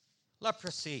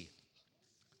Leprosy.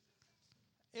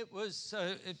 It was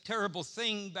a terrible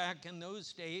thing back in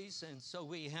those days, and so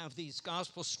we have these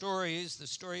gospel stories. The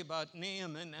story about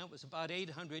Naaman, that was about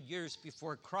 800 years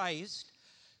before Christ.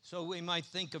 So we might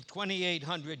think of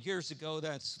 2,800 years ago,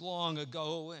 that's long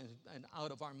ago and out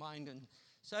of our mind. And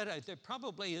said there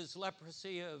probably is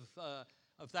leprosy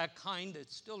of that kind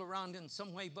that's still around in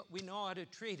some way, but we know how to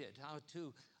treat it, how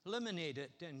to eliminate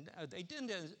it. And they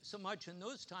didn't so much in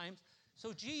those times,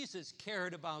 so Jesus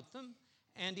cared about them,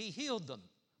 and he healed them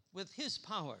with his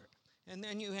power. And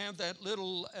then you have that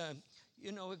little,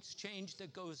 exchange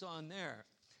that goes on there.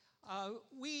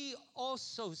 We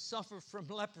also suffer from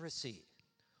leprosy.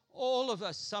 All of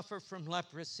us suffer from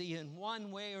leprosy in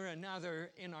one way or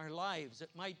another in our lives. It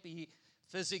might be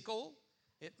physical,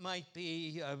 it might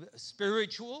be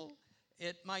spiritual,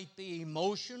 it might be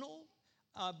emotional,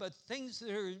 but things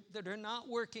that are not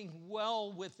working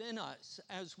well within us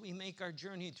as we make our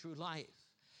journey through life.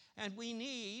 And we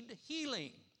need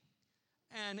healing.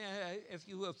 And if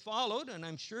you have followed, and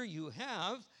I'm sure you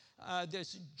have,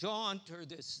 this jaunt or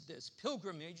this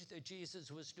pilgrimage that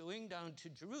Jesus was doing down to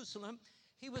Jerusalem,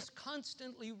 he was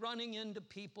constantly running into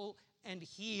people and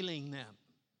healing them.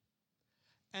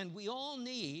 And we all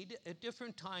need, at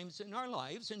different times in our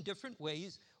lives, in different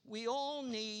ways, we all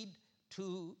need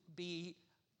to be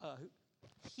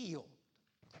healed.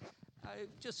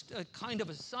 Just a kind of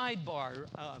a sidebar.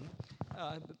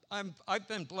 I've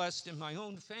been blessed in my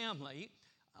own family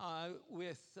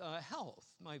with health.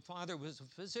 My father was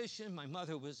a physician. My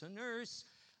mother was a nurse.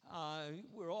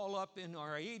 We're all up in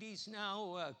our 80s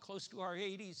now, close to our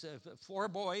 80s, 4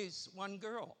 boys, 1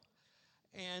 girl.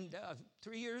 And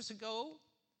 3 years ago,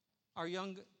 our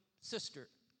young sister,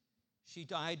 she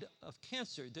died of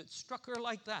cancer that struck her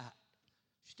like that.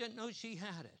 She didn't know she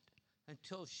had it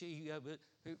until she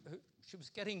was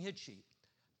getting itchy.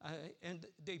 And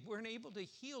they weren't able to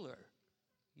heal her,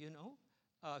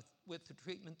 with the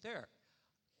treatment there.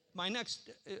 My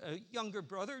next younger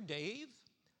brother, Dave,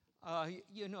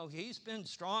 he's been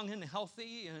strong and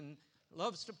healthy and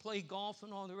loves to play golf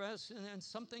and all the rest. And then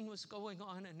something was going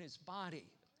on in his body,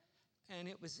 and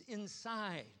it was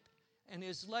inside, and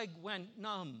his leg went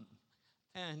numb.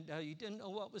 And he didn't know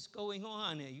what was going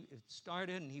on. It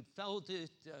started, and he felt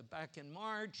it back in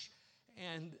March.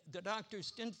 And the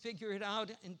doctors didn't figure it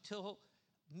out until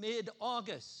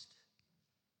mid-August.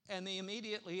 And they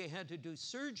immediately had to do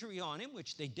surgery on him,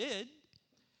 which they did.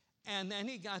 And then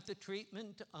he got the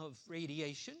treatment of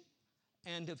radiation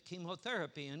and of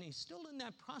chemotherapy. And he's still in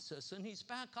that process. And he's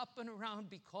back up and around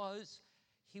because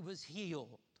he was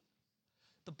healed.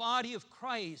 The body of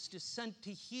Christ is sent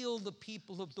to heal the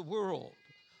people of the world,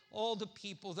 all the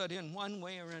people that in one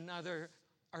way or another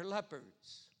are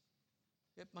lepers.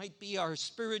 It might be our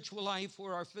spiritual life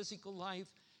or our physical life,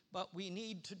 but we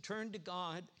need to turn to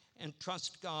God and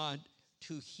trust God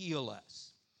to heal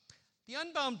us. The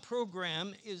Unbound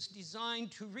program is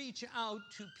designed to reach out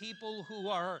to people who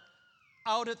are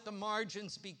out at the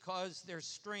margins because they're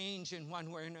strange in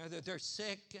one way or another. They're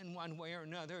sick in one way or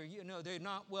another. They're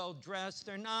not well dressed.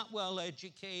 They're not well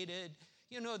educated.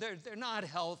 They're not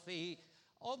healthy.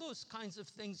 All those kinds of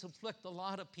things afflict a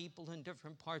lot of people in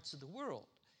different parts of the world.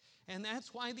 And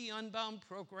that's why the Unbound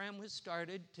program was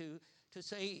started to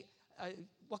say,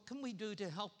 what can we do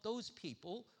to help those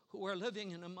people who are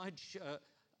living in a much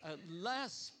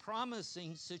less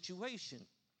promising situation?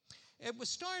 It was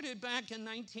started back in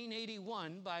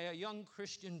 1981 by a young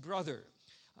Christian brother.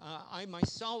 I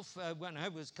myself, when I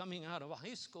was coming out of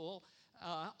high school,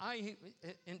 I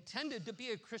intended to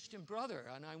be a Christian brother,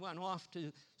 and I went off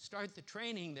to start the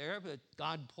training there, but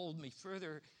God pulled me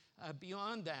further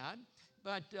beyond that.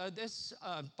 But this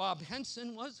Bob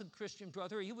Henson was a Christian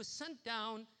brother. He was sent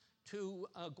down to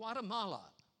Guatemala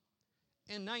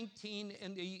in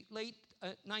the late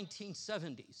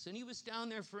 1970s, and he was down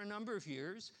there for a number of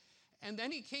years. And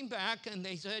then he came back, and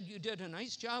they said, you did a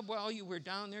nice job while you were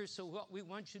down there, so what we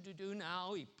want you to do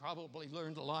now, he probably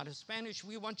learned a lot of Spanish,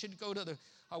 we want you to go to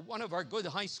one of our good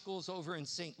high schools over in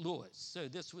St. Louis. So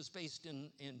this was based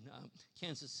in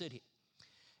Kansas City.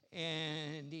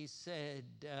 And he said,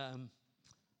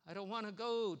 I don't want to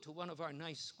go to one of our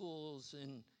nice schools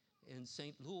in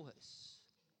St. Louis.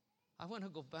 I want to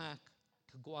go back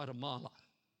to Guatemala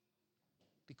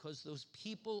because those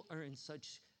people are in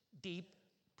such deep,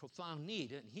 profound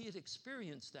need, and he had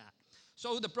experienced that.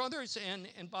 So the brothers and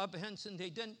Bob Henson,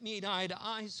 they didn't meet eye to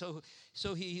eye,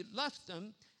 so he left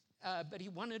them, but he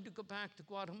wanted to go back to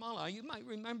Guatemala. You might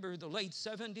remember the late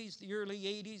 70s, the early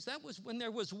 80s. That was when there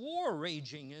was war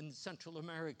raging in Central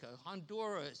America,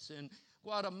 Honduras and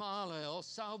Guatemala, El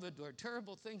Salvador.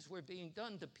 Terrible things were being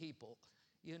done to people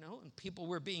and people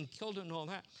were being killed and all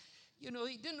that. He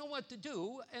didn't know what to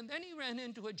do, and then he ran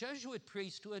into a Jesuit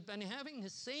priest who had been having the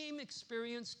same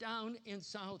experience down in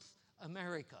South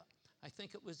America. I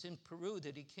think it was in Peru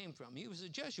that he came from. He was a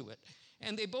Jesuit.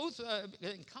 And they both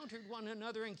encountered one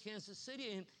another in Kansas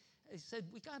City, and they said,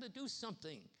 we got to do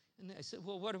something. And I said,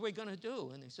 well, what are we going to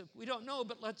do? And they said, we don't know,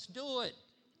 but let's do it.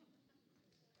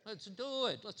 Let's do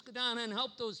it. Let's go down and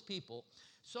help those people.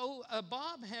 So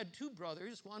Bob had two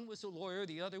brothers. One was a lawyer,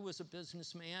 the other was a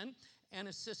businessman, and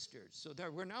a sister. So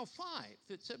there were now 5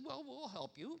 that said, well, we'll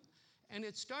help you. And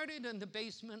it started in the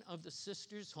basement of the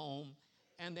sister's home,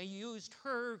 and they used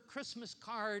her Christmas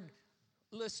card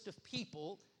list of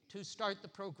people to start the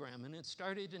program. And it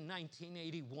started in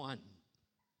 1981.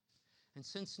 And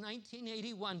since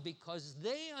 1981, because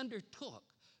they undertook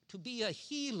to be a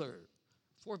healer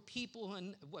for people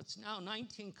in what's now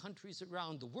 19 countries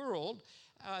around the world,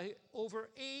 over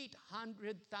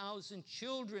 800,000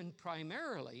 children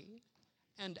primarily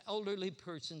and elderly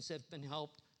persons have been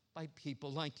helped by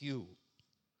people like you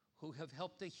who have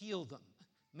helped to heal them,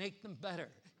 make them better,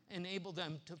 enable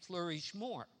them to flourish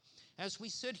more. As we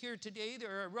sit here today,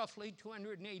 there are roughly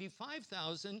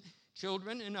 285,000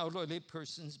 children and elderly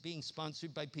persons being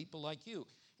sponsored by people like you.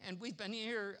 And we've been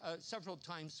here several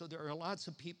times, so there are lots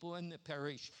of people in the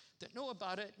parish that know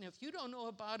about it. And if you don't know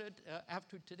about it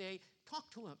after today, talk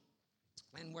to them.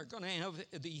 And we're going to have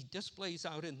the displays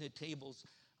out in the tables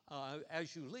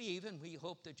as you leave, and we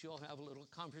hope that you'll have a little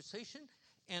conversation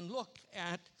and look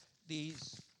at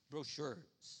these brochures.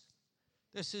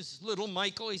 This is little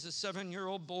Michael. He's a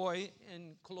 7-year-old boy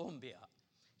in Colombia.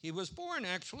 He was born,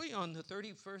 actually, on the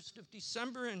 31st of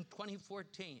December in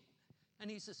 2014. And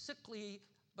he's a sickly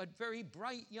but very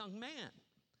bright young man.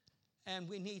 And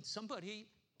we need somebody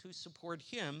to support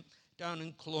him down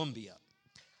in Colombia.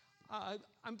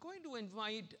 I'm going to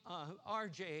invite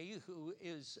RJ, who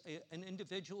is an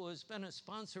individual who has been a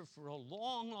sponsor for a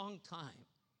long, long time.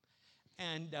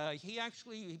 And he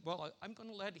actually, I'm going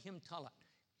to let him tell it.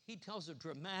 He tells a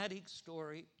dramatic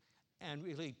story and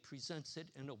really presents it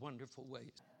in a wonderful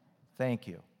way. Thank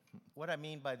you. What I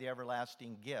mean by the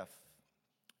everlasting gift,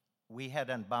 we had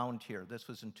Unbound here. This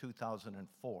was in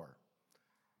 2004.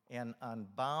 And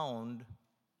Unbound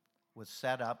was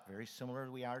set up very similar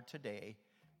to we are today.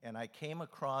 And I came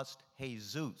across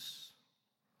Jesus.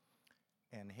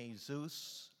 And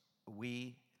Jesus,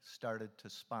 we started to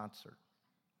sponsor.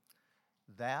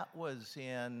 That was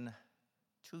in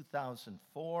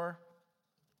 2004.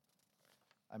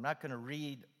 I'm not going to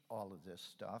read all of this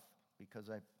stuff because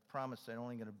I promised I'm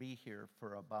only going to be here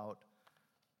for about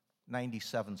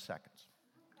 97 seconds.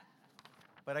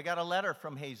 But I got a letter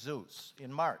from Jesus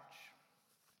in March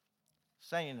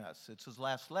saying us, it's his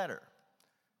last letter,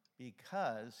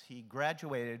 because he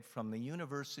graduated from the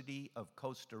University of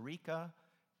Costa Rica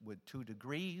with 2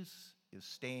 degrees, is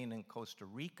staying in Costa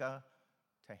Rica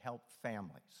to help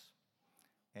families.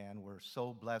 And we're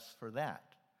so blessed for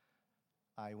that.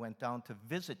 I went down to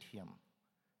visit him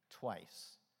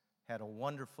twice. Had a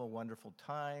wonderful, wonderful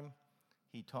time.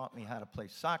 He taught me how to play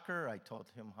soccer. I taught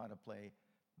him how to play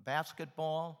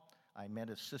basketball. I met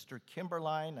his sister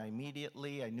Kimberline. I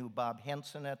knew Bob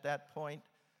Henson at that point,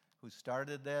 who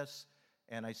started this.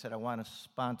 And I said, I want to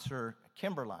sponsor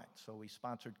Kimberline. So we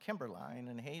sponsored Kimberline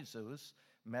and Jesus,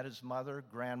 met his mother,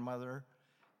 grandmother.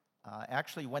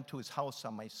 Actually went to his house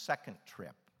on my second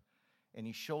trip. And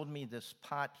he showed me this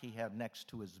pot he had next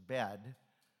to his bed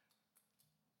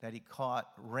that he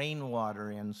caught rainwater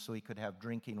in so he could have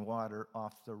drinking water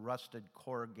off the rusted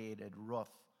corrugated roof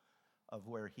of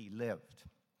where he lived.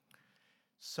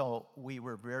 So we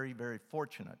were very, very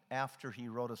fortunate. After he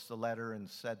wrote us the letter and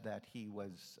said that he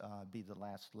was be the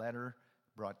last letter,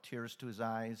 brought tears to his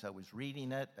eyes. I was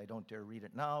reading it. I don't dare read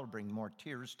it now. It'll bring more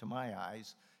tears to my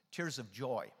eyes, tears of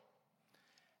joy.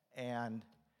 And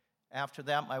after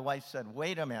that, my wife said,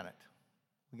 wait a minute,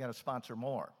 we got to sponsor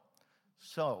more.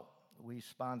 So we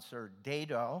sponsored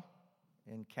Dado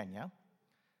in Kenya.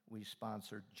 We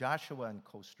sponsored Joshua in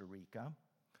Costa Rica.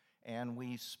 And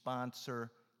we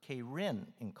sponsor Karen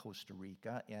in Costa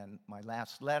Rica. And my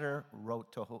last letter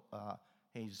wrote to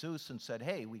Jesus and said,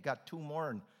 hey, we got 2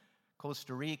 more in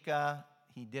Costa Rica.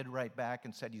 He did write back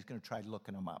and said he's going to try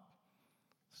looking them up.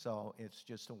 So it's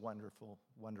just a wonderful,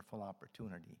 wonderful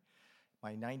opportunity.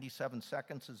 My 97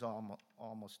 seconds is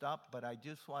almost up, but I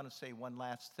just want to say one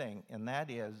last thing, and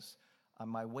that is, on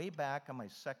my way back on my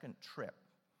second trip,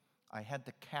 I had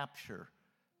to capture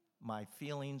my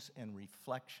feelings and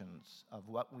reflections of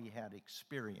what we had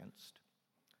experienced.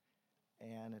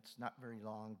 And it's not very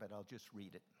long, but I'll just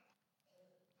read it.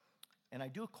 And I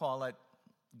do call it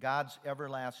God's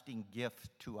everlasting gift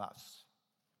to us.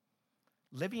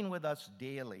 Living with us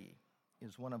daily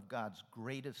is one of God's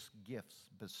greatest gifts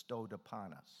bestowed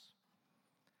upon us.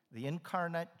 The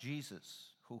incarnate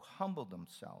Jesus, who humbled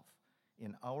himself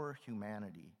in our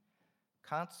humanity,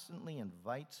 constantly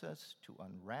invites us to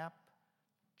unwrap,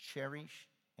 cherish,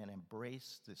 and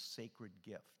embrace this sacred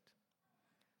gift.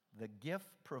 The gift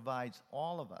provides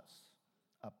all of us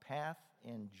a path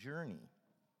and journey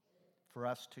for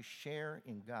us to share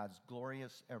in God's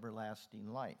glorious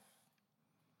everlasting life.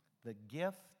 The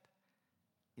gift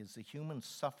is the human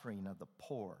suffering of the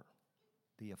poor,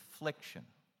 the affliction,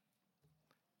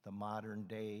 the modern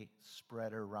day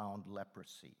spread around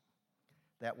leprosy,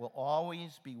 that will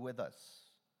always be with us,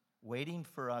 waiting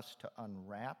for us to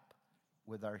unwrap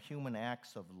with our human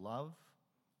acts of love,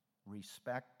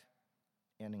 respect,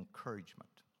 and encouragement.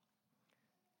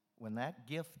 When that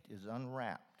gift is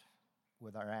unwrapped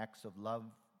with our acts of love,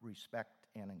 respect,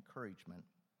 and encouragement,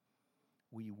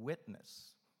 we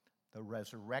witness the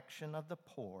resurrection of the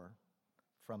poor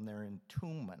from their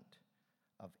entombment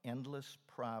of endless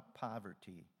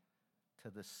poverty to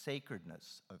the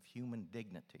sacredness of human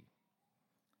dignity.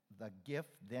 The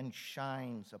gift then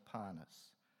shines upon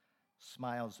us,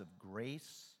 smiles of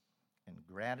grace and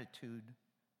gratitude,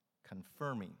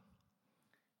 confirming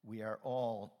we are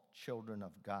all children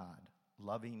of God,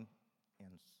 loving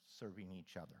and serving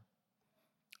each other.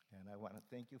 And I want to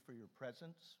thank you for your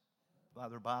presence,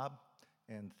 Father Bob,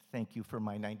 and thank you for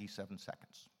my 97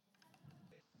 seconds.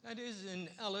 That is an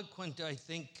eloquent, I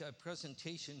think,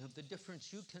 presentation of the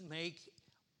difference you can make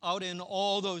out in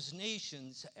all those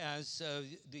nations, as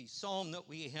the psalm that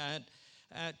we had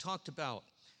talked about.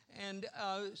 And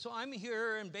so I'm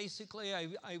here, and basically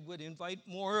I would invite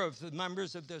more of the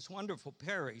members of this wonderful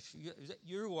parish.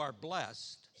 You are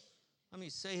blessed. Let me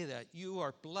say that. You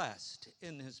are blessed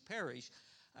in this parish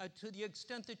to the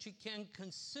extent that you can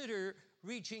consider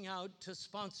reaching out to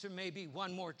sponsor maybe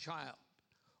one more child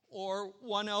or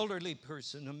one elderly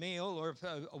person, a male or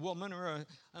a woman or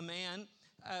a man,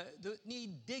 that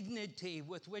need dignity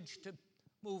with which to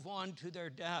move on to their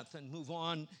death and move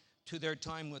on to their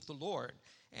time with the Lord.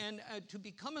 And to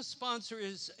become a sponsor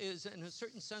is, in a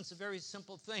certain sense, a very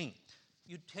simple thing.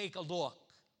 You take a look.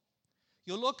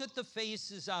 You look at the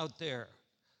faces out there.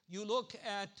 You look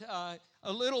at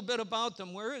a little bit about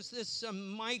them. Where is this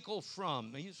Michael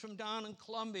from? He's from down in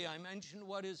Columbia. I mentioned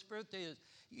what his birthday is.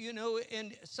 You know,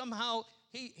 and somehow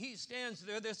he stands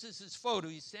there. This is his photo.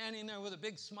 He's standing there with a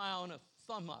big smile and a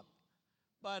thumb up.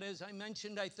 But as I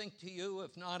mentioned, I think to you,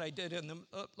 if not, I did in the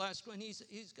last one,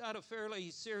 he's got a fairly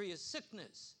serious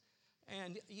sickness,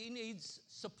 and he needs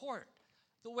support.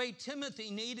 The way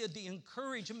Timothy needed the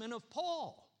encouragement of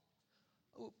Paul.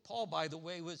 Paul, by the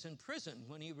way, was in prison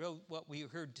when he wrote what we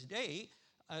heard today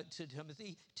to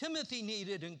Timothy. Timothy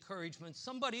needed encouragement.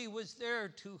 Somebody was there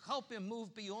to help him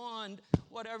move beyond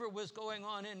whatever was going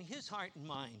on in his heart and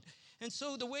mind. And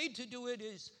so the way to do it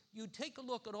is you take a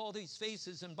look at all these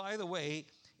faces, and by the way,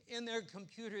 in their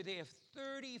computer they have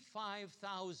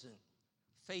 35,000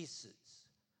 faces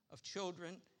of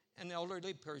children and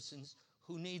elderly persons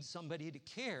who need somebody to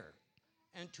care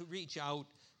and to reach out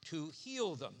to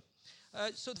heal them.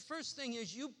 So the first thing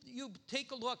is you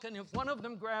take a look, and if one of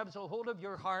them grabs a hold of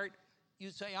your heart,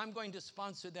 you say, I'm going to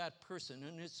sponsor that person.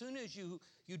 And as soon as you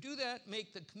do that,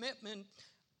 make the commitment,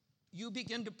 you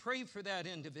begin to pray for that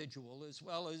individual as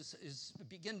well as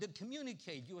begin to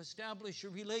communicate. You establish a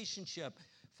relationship.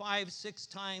 5-6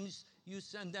 times you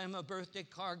send them a birthday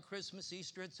card, Christmas,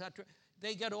 Easter, etc.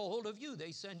 They get a hold of you.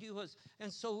 They send you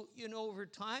and so, you know, over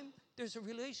time, there's a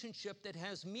relationship that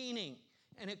has meaning,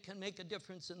 and it can make a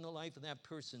difference in the life of that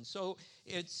person. So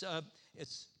it's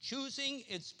choosing,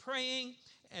 it's praying,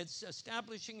 it's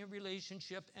establishing a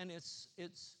relationship, and it's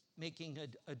making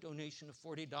a donation of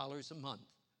 $40 a month.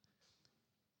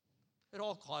 It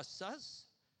all costs us.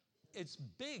 It's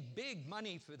big, big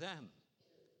money for them.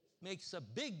 Makes a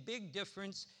big, big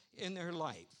difference in their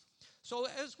life. So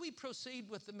as we proceed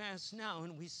with the Mass now,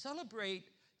 and we celebrate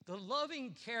the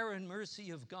loving care and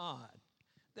mercy of God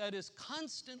that is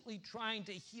constantly trying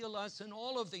to heal us and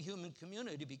all of the human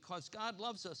community, because God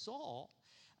loves us all,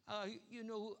 you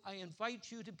know, I invite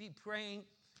you to be praying,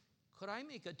 could I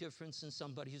make a difference in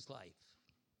somebody's life?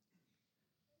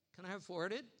 Can I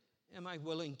afford it? Am I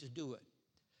willing to do it?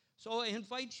 So I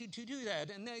invite you to do that.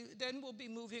 And then we'll be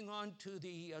moving on to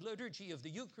the liturgy of the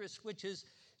Eucharist, which is,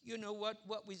 you know,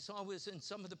 what we saw was in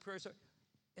some of the prayers.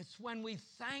 It's when we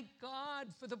thank God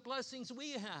for the blessings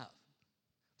we have,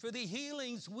 for the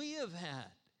healings we have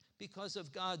had because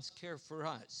of God's care for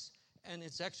us. And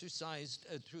it's exercised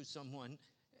through someone,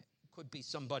 could be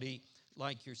somebody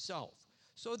like yourself.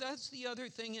 So that's the other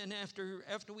thing. And after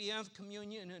we have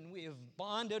communion and we have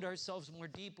bonded ourselves more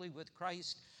deeply with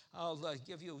Christ, I'll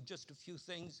give you just a few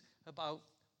things about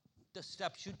the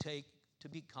steps you take to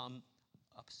become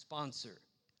a sponsor.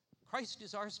 Christ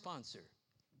is our sponsor.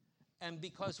 And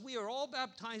because we are all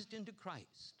baptized into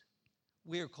Christ,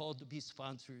 we are called to be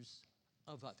sponsors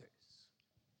of others.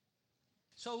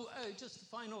 So just the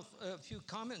final few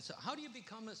comments. How do you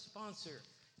become a sponsor?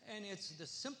 And it's the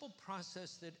simple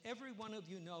process that every one of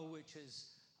you know, which is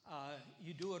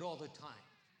you do it all the time.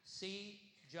 See,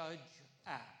 judge,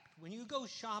 act. When you go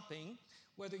shopping,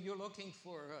 whether you're looking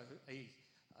for a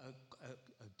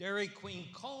Dairy Queen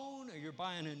cone, or you're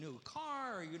buying a new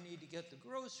car, or you need to get the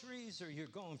groceries, or you're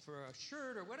going for a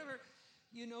shirt or whatever,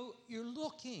 you're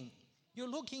looking. You're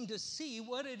looking to see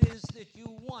what it is that you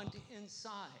want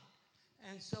inside.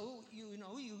 And so,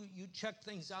 you check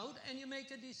things out and you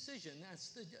make a decision.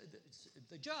 That's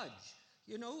the judge.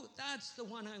 That's the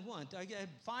one I want. I get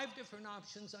 5 different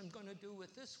options I'm going to do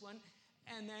with this one.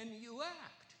 And then you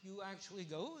act. You actually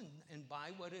go and buy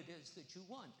what it is that you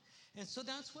want. And so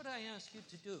that's what I ask you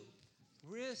to do.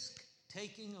 Risk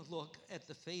taking a look at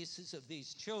the faces of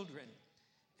these children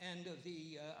and of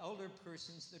the elder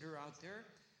persons that are out there,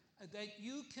 that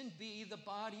you can be the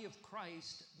body of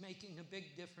Christ making a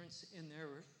big difference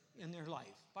in their life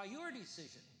by your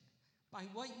decision, by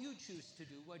what you choose to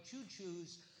do, what you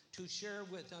choose to share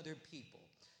with other people.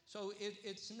 So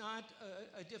it's not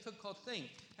a difficult thing.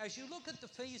 As you look at the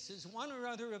faces, one or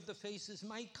other of the faces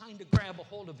might kind of grab a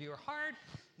hold of your heart.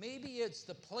 Maybe it's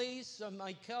the place.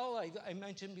 Michael, I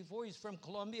mentioned before, he's from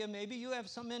Colombia. Maybe you have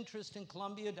some interest in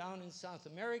Colombia down in South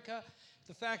America.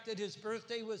 The fact that his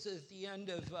birthday was at the end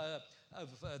of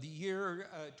the year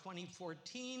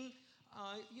 2014.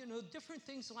 Different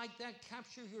things like that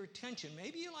capture your attention.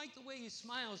 Maybe you like the way he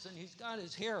smiles and he's got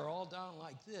his hair all down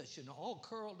like this, all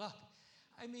curled up.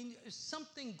 I mean,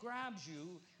 something grabs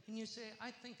you and you say, I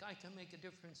think I can make a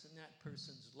difference in that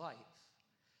person's life.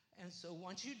 And so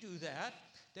once you do that,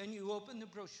 then you open the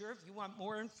brochure. If you want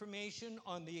more information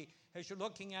as you're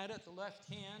looking at it, the left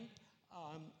hand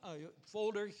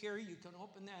folder here, you can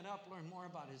open that up, learn more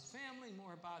about his family,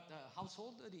 more about the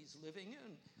household that he's living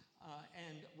in,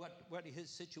 and what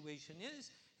his situation is.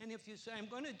 And if you say, I'm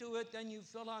going to do it, then you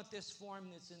fill out this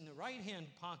form that's in the right-hand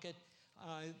pocket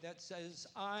that says,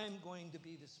 I'm going to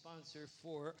be the sponsor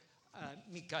for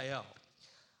Mikael.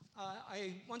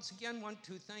 I once again want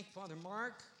to thank Father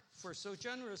Mark for so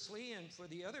generously, and for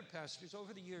the other pastors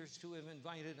over the years to have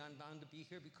invited Unbound to be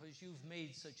here, because you've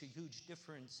made such a huge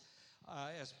difference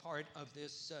as part of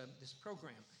this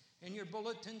program. In your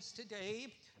bulletins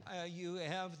today, you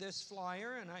have this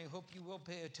flyer, and I hope you will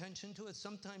pay attention to it.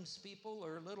 Sometimes people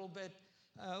are a little bit,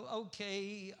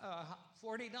 $40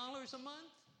 a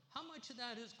month? How much of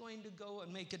that is going to go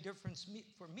and make a difference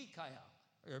for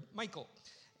Michael?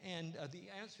 And the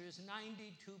answer is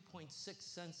 92.6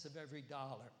 cents of every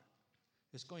dollar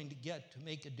is going to get to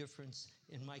make a difference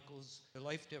in Michael's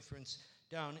life difference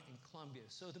down in Colombia.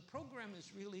 So the program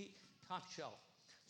is really top shelf.